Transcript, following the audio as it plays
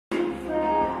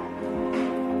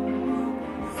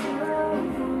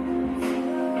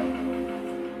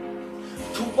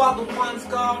all the ones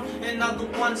gone and all the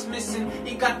ones missing.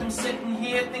 He got them sitting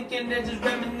here thinking they're just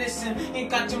reminiscing. He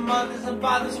got your mothers and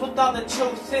fathers with all the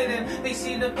truth hidden. They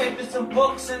see the papers and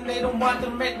books and they don't want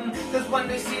them written. Cause when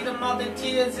they see them all the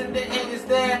tears and the ink is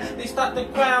there, they start to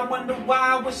cry, wonder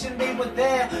why, wishing they were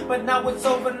there. But now it's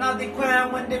over, now they cry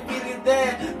when they feel it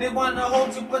there. They wanna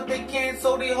hold you but they can't,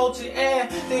 so they hold your air.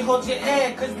 They hold your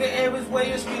air cause the air is where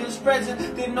your spirit is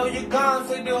present. They know you're gone,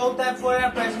 so they hold that for a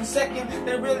present second.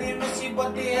 They really miss you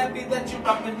but they happy that you're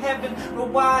up in heaven. But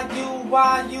why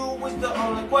you is the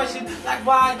only question. Like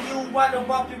why do I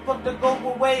want people to go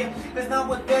away? Cause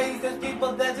nowadays there's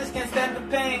people that just can't stand the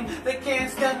pain. They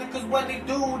can't stand it cause when they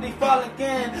do, they fall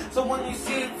again. So when you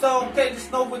see it's okay,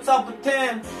 just know it's all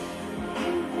pretend.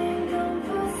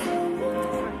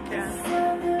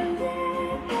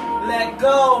 Let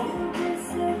go.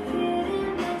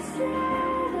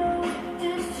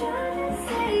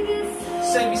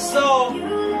 Save your soul.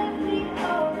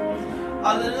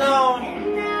 All alone.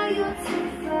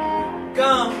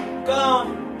 Gone, gone,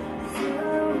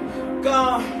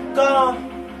 gone,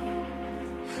 gone.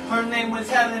 Her name was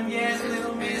Helen, yes,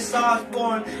 little Miss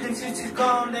Osborne. And since she's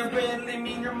gone, that really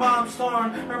mean your mom's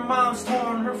torn. Her mom's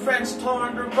torn, her friends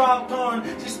torn, they're all torn.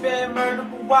 She's been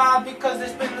murdered, but why? Because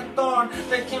there's been a thorn.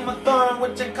 There came a thorn,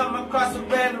 which had come across a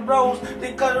red rose.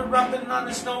 They cut her up and on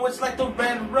the snow, it's like the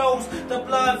red rose. The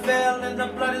blood fell, and the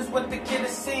blood is what the kid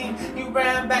has seen. He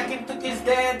ran back and took his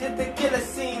dad to the killer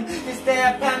scene. His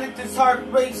dad panicked, his heart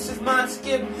raced, his mind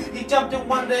skipped. He jumped and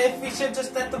wondered if he should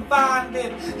just let the vine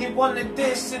live. He wanted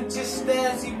this, and just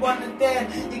as he wanted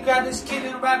that, he got his kid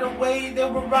and right away they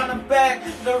were running back.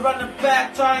 They're running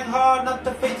back, trying hard not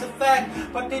to face the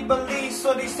fact. But they believed,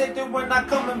 so they said they were not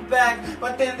coming back.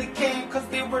 But then they came, cause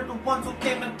they were the ones who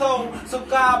came and told. So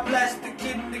God bless the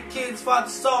kid and the kid's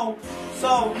father's soul.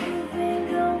 So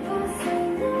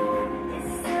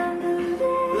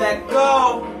let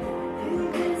go.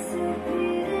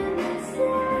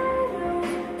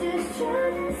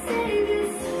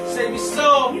 Save your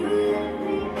soul.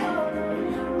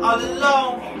 All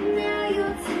alone.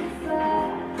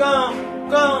 Gone,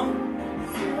 gone,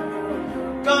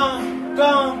 gone,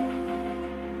 gone.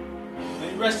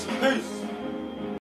 May rest in peace.